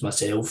couldn't fix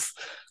myself.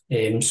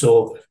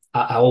 So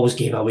I always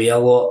gave away a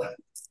lot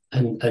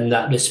in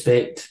that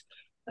respect.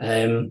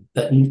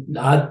 But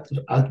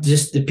I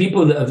just, the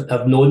people that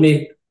have known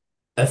me,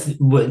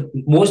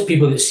 most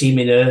people that see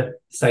me now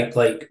think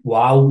like,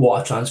 wow,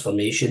 what a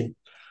transformation.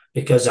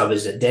 because I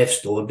was at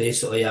death's door,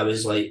 basically. I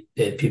was like,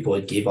 people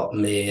had gave up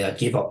on me, I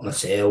gave up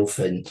myself,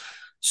 and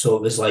so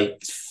it was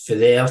like, for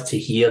there to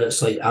hear,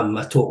 it's like I'm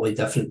a totally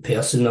different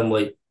person. I'm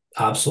like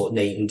absolute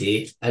night and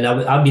day. And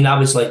I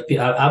was like,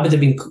 I would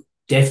have been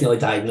definitely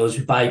diagnosed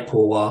with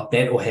bipolar,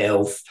 mental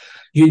health,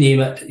 you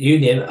name it,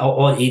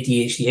 or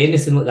ADHD,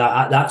 anything like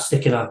that. That's the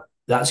kind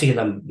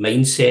of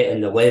mindset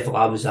and the level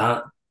I was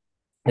at,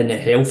 and the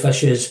health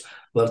issues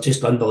were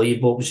just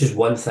unbelievable. It was just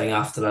one thing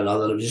after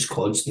another. It was just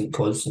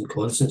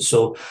constant.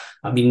 So,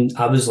 I mean,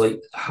 I was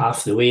like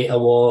half the weight I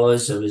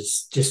was. I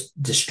was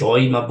just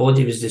destroyed. My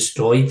body was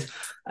destroyed.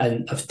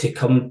 And to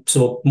come,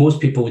 so most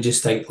people would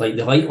just think like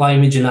the light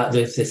language and that,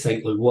 they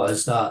think, like, what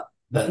is that?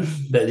 But at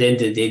the end of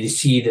the day, they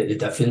see that the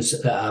difference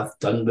that I've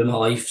done with my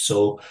life.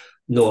 So,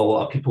 no, a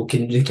lot of people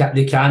they can't,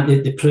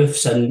 the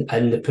proof's in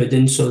the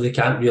pudding, so they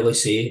can't really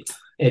say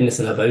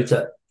anything about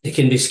it. They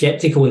can be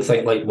skeptical and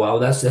think like, wow,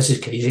 this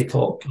is crazy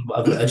talk,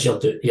 whatever it is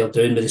you're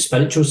doing with the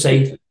spiritual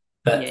side.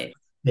 But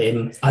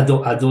I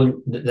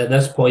don't at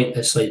this point,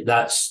 it's like, it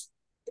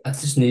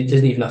doesn't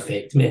even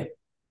affect me.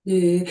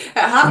 Yeah, it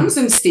happens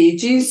in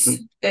stages.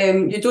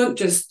 You don't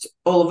just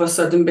all of a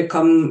sudden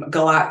become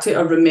galactic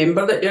or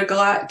remember that you're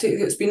galactic.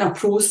 It's been a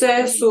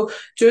process. So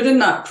during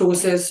that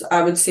process,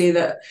 I would say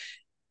that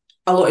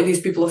a lot of these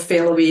people have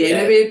fell away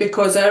anyway,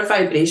 because our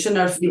vibration,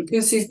 our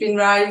frequency's been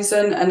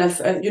rising, and if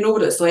you know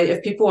what it's like,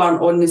 if people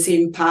aren't on the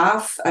same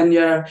path and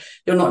you're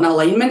not in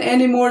alignment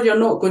anymore, you're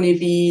not going to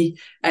be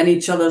in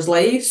each other's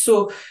lives.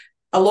 So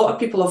a lot of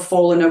people have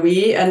fallen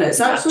away, and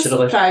it's actually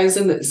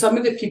surprising that some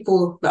of the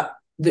people that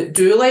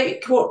do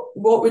like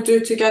what we do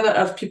together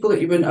are people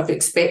that you wouldn't have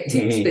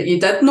expected, that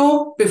you did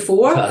know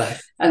before.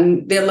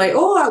 And they're like,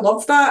 oh, I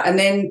love that. And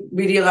then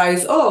we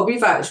realise, oh,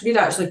 we're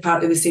actually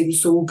part of the same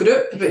soul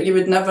group, but you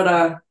would never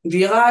have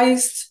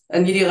realised.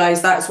 And you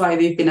realise that's why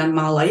they've been in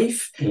my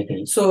life.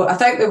 So I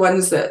think the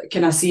ones that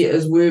kind of see it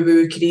as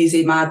woo-woo,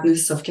 crazy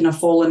madness have kind of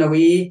fallen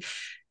away.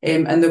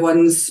 And the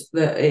ones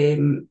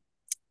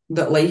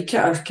that like it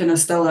are kind of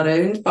still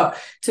around. But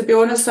to be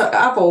honest,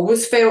 I've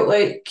always felt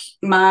like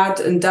mad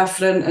and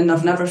different, and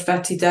I've never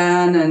fitted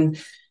in. And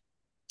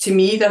to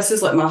me, this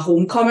is like my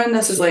homecoming.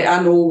 This is like,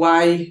 I know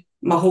why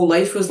my whole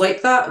life was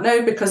like that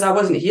now, because I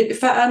wasn't here to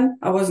fit in.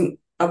 I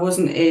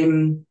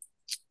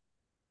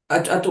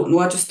don't know,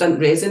 I just didn't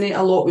resonate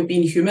a lot with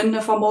being human,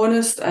 if I'm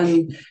honest,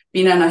 and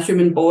being in a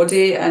human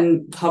body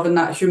and having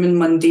that human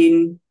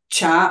mundane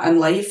chat in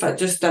life. It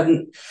just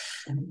didn't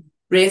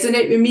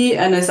resonate with me.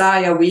 And as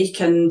I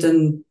awakened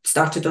and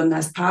started on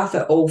this path,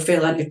 it all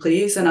fell into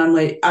place. And I'm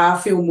like, I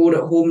feel more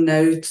at home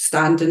now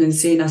standing and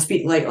saying I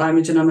speak light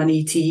language and I'm an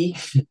ET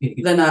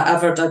than I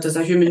ever did as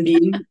a human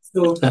being.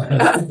 So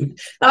that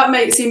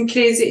might seem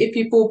crazy to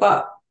people,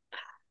 but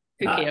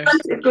who cares?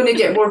 It's going to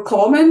get more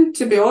common,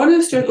 to be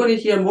honest. You're going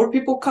to hear more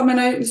people coming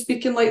out and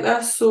speaking like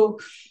this. So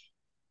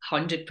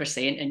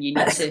 100%. And you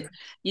need to,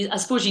 I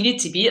suppose you need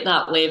to be at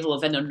that level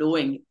of inner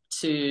knowing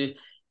to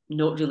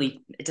not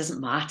really, it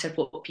doesn't matter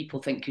what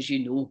people think, because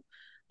you know.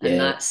 And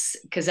that's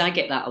because I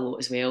get that a lot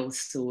as well.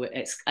 So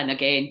and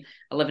again,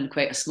 I live in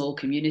quite a small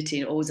community,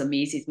 and it always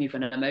amazes me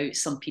when I'm out.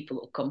 Some people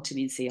will come to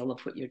me and say, I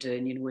love what you're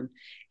doing, and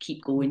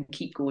keep going,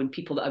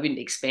 people that I wouldn't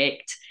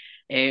expect.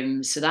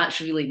 So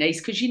that's really nice,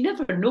 because you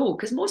never know,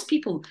 because most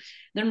people,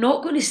 they're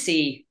not going to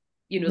say,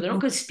 they're not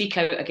going to speak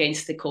out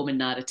against the common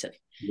narrative.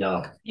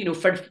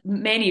 For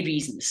many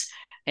reasons.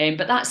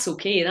 But that's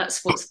okay. That's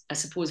what's, I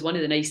suppose, one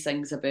of the nice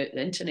things about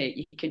the internet.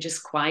 You can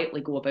just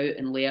quietly go about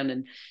and learn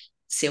and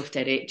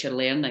self-direct your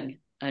learning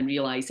and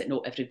realise that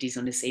not everybody's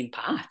on the same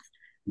path.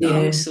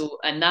 So,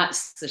 and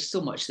there's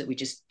so much that we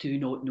just do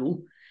not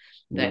know,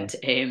 that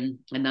and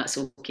that's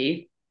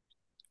okay.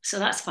 So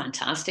that's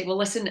fantastic. Well,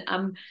 listen,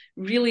 I'm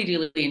really,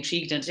 really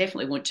intrigued, and I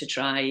definitely want to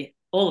try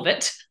all of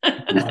it.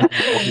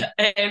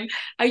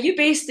 Are you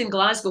based in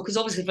Glasgow? Because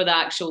obviously for the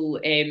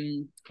actual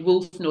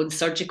Wolfe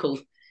non-surgical,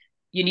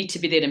 you need to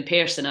be there in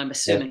person, I'm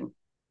assuming.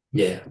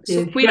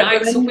 So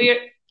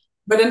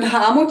we're in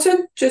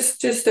Hamilton,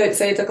 just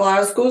outside of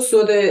Glasgow.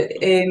 So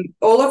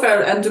all of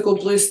our Indigo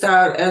Blue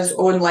Star is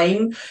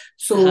online.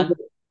 So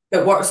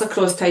it works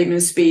across time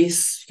and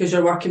space, because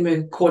you're working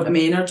with quantum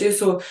energy.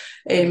 So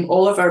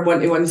all of our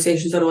one-to-one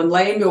sessions are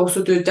online. We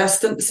also do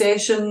distant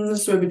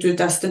sessions where we do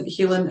distant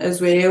healing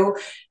as well.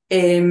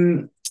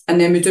 And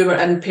then we do our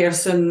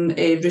in-person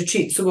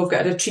retreat. So we've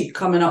got a retreat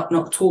coming up in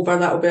October.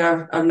 That'll be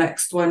our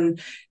next one.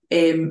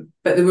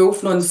 But the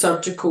Wolfe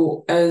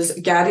non-surgical is,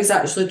 Gary's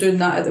actually doing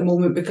that at the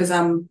moment, because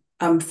I'm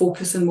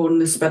focusing more on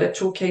the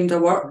spiritual kind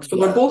of work. So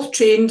we're both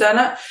trained in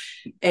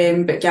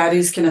it, but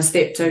Gary's kind of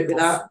stepped out with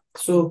that.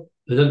 So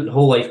we've done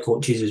whole life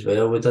coaches as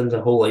well. We've done the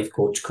whole life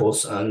coach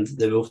course and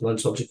the Wolfe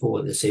non-surgical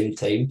at the same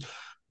time.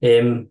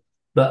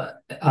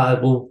 But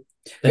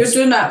you're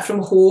doing that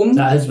from home?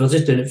 That is, we're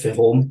just doing it from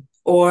home.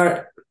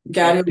 Or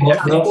Gary,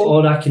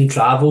 or I can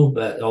travel,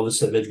 but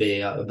obviously it would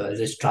be a bit of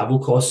this travel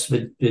costs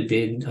would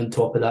be on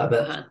top of that.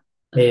 But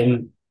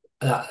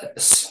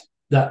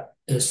that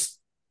is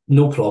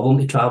no problem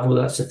to travel.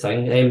 That's the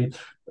thing.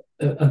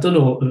 I don't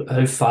know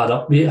how far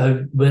up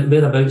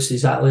whereabouts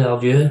exactly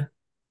are you?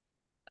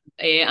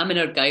 I'm in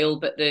Argyll,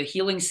 but the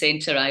healing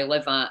centre I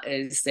live at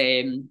is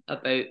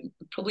about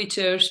probably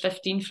 2 hours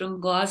 15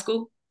 from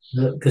Glasgow.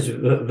 Because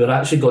we're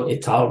actually going to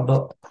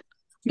Tarbert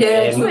in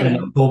yeah.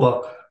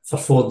 October for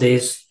 4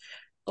 days.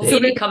 Oh, so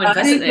we come and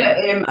visit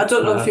them. I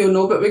don't know if you'll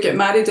know, but we get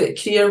married at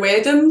Creer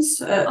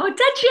Weddings. Oh,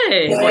 did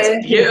you? Oh,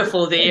 it's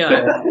beautiful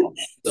there.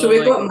 So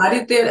we got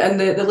married there, and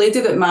the lady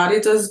that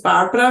married us,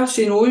 Barbara,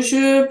 she knows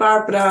you,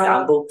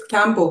 Barbara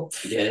Campbell.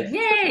 Yeah.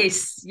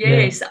 Yes.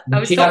 I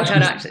was talking to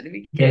her actually at the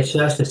weekend. Yeah, she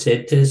actually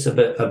said to us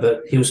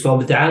about Heal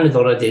Scotland. Diane had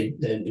already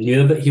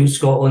knew about Heal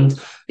Scotland.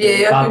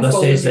 Yeah, I've been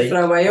following you for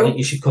a while.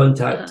 You should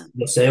contact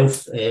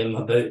yourself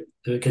about,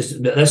 because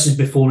this is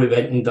before we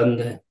went and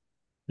done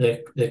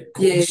the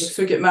course. Yeah,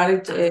 so we get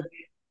married.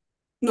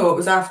 No, it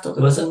was after the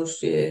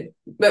course. Yeah,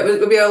 but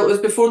it was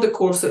before the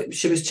course that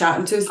she was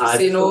chatting to us,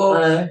 saying,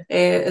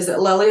 is it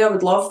Lily? I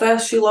would love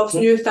this. She loves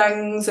new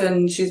things,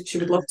 and she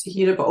would love to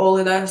hear about all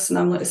of this." And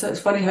I'm like, it's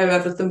funny how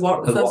everything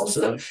works.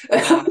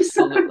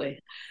 Absolutely.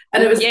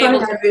 And it was funny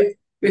how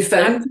we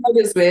found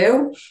her as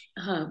well.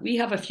 We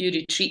have a few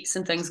retreats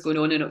and things going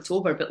on in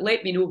October, but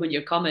let me know when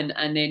you're coming,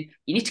 and then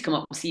you need to come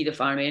up and see the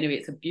farm anyway.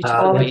 It's a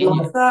beautiful venue. I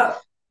love that.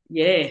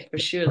 Yeah, for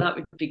sure. That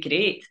would be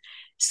great.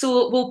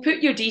 So we'll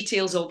put your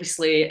details,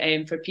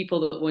 obviously, for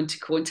people that want to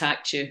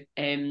contact you.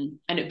 And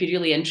it'd be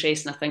really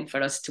interesting, I think,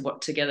 for us to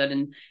work together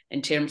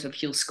in terms of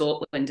Heal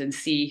Scotland and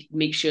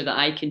make sure that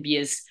I can be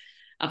as,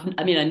 I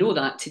know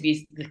that to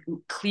be the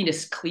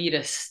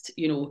clearest,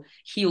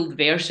 healed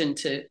version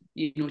to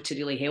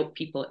really help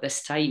people at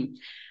this time,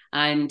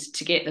 and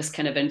to get this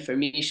kind of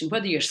information,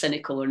 whether you're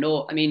cynical or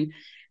not. I mean,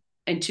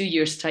 in 2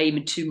 years' time,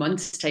 in 2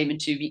 months' time, in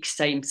 2 weeks'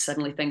 time,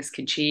 suddenly things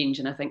can change.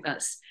 And I think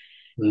that's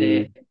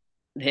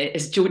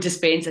as Joe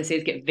Dispenza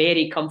says, get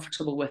very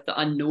comfortable with the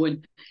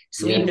unknown.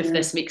 So even if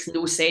this makes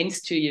no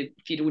sense to you,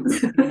 if you don't,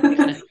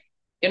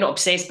 you're not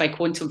obsessed by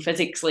quantum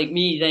physics like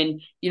me,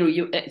 then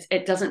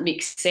it doesn't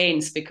make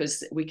sense,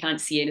 because we can't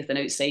see anything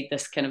outside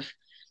this kind of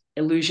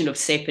illusion of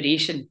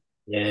separation.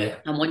 Yeah.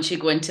 And once you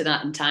go into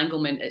that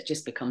entanglement, it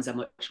just becomes a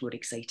much more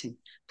exciting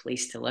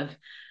place to live.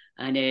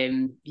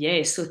 And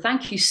so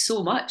thank you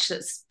so much.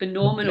 That's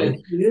phenomenal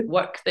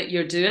work that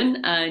you're doing,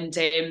 and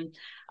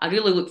I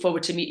really look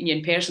forward to meeting you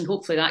in person.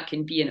 Hopefully that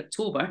can be in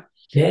October.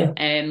 Yeah.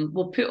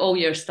 We'll put all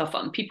your stuff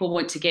up, and people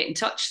want to get in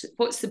touch.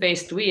 What's the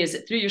best way? Is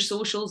it through your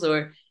socials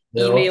or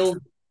email?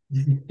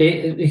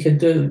 You can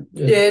do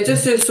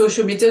just through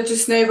social media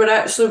just now. We're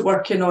actually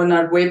working on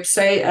our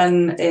website,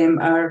 and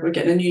we're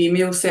getting a new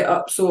email set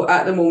up. So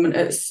at the moment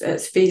it's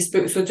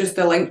Facebook, so just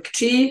the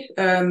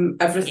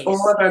Linktr.ee.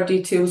 All of our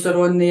details are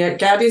on there.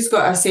 Gary's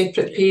got a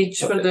separate page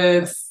for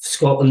the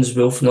Scotland's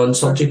Wolfe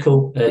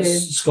non-surgical.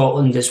 It's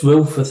Scotland, it's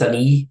Wolfe with an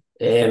E.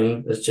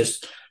 It's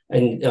just,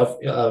 and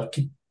you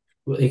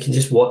can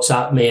just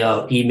WhatsApp me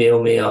or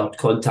email me or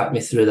contact me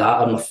through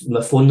that, and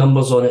my phone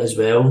number's on it as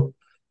well.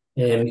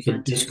 You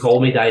can just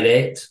call me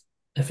direct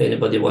if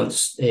anybody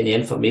wants any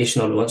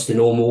information or wants to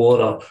know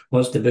more or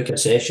wants to book a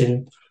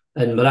session.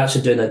 And we're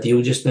actually doing a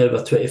deal just now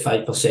with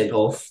 25%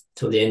 off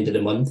till the end of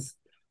the month.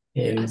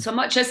 So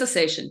much is a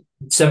session?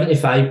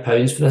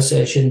 £75 for a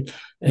session.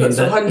 It's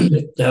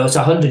 100. It's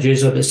 100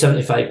 usually, but it's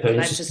 £75.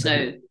 That's just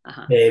now.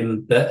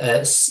 But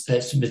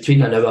it's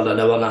between an hour and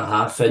a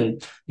half,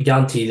 and I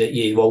guarantee that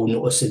you will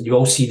notice it. You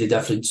will see the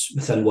difference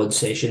within one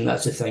session.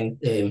 That's the thing.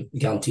 I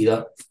guarantee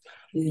that.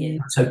 Yeah.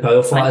 That's how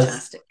powerful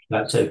Fantastic. it is.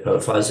 That's how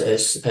powerful it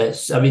is.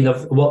 It's. I mean,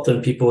 I've worked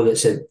on people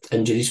that's had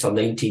injuries for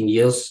 19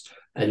 years,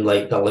 and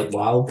they're like,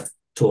 wow,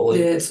 totally.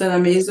 Yeah, it's an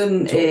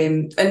amazing.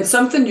 And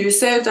something you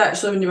said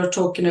actually when you were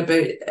talking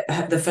about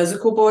the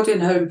physical body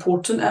and how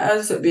important it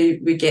is that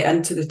we get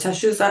into the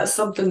tissues. That's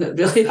something that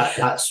really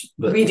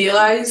we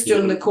realised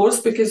during the course,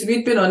 because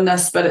we'd been on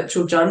this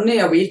spiritual journey,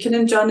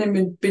 awakening journey, and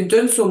we've been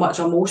doing so much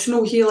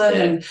emotional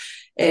healing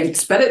and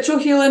spiritual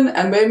healing.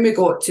 And when we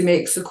got to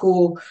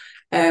Mexico,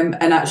 and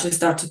actually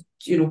started,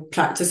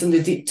 practicing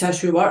the deep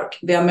tissue work,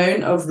 the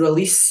amount of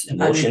release,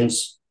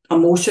 emotions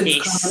coming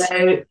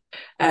out,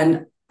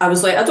 and I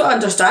was like, I don't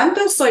understand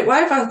this. Like, why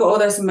have I got all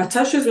this in my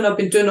tissues when I've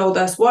been doing all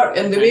this work?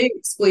 And the way he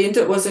explained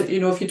it was that,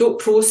 if you don't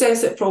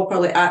process it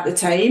properly at the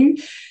time,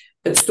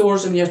 it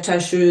stores in your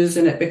tissues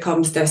and it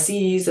becomes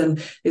disease and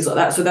things like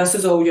that. So this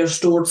is all your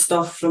stored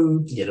stuff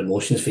from your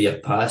emotions for your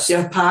past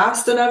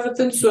and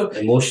everything. So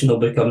emotional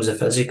becomes a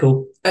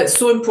physical. It's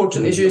so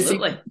important, as you say,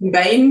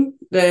 combine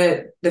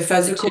the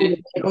physical,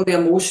 the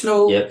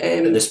emotional,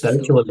 and the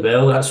spiritual as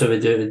well. That's what we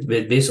do.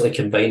 We basically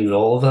combine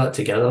all of that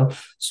together,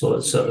 so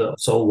it's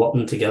all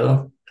working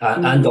together.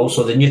 And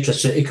also the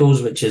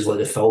nutraceuticals, which is like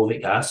the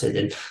fulvic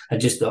acid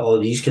and just all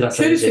these kind of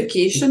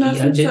purification,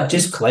 things.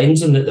 Just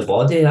cleansing out the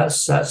body.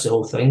 That's the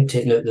whole thing.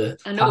 Taking out the.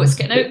 I know, it's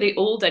getting out the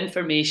old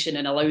information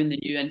and allowing the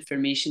new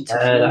information to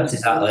flow. That's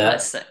exactly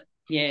it.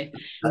 Yeah.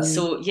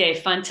 So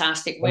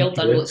fantastic. Well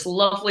done. Well, it's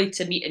lovely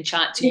to meet and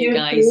chat to you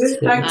guys.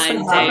 Thanks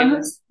for having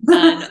us.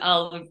 And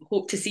I'll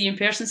hope to see you in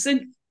person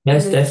soon.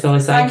 Yes, definitely.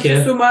 Thank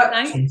you so much.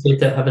 Thanks.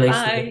 Have a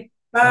nice day.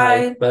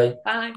 Bye. Bye. Bye.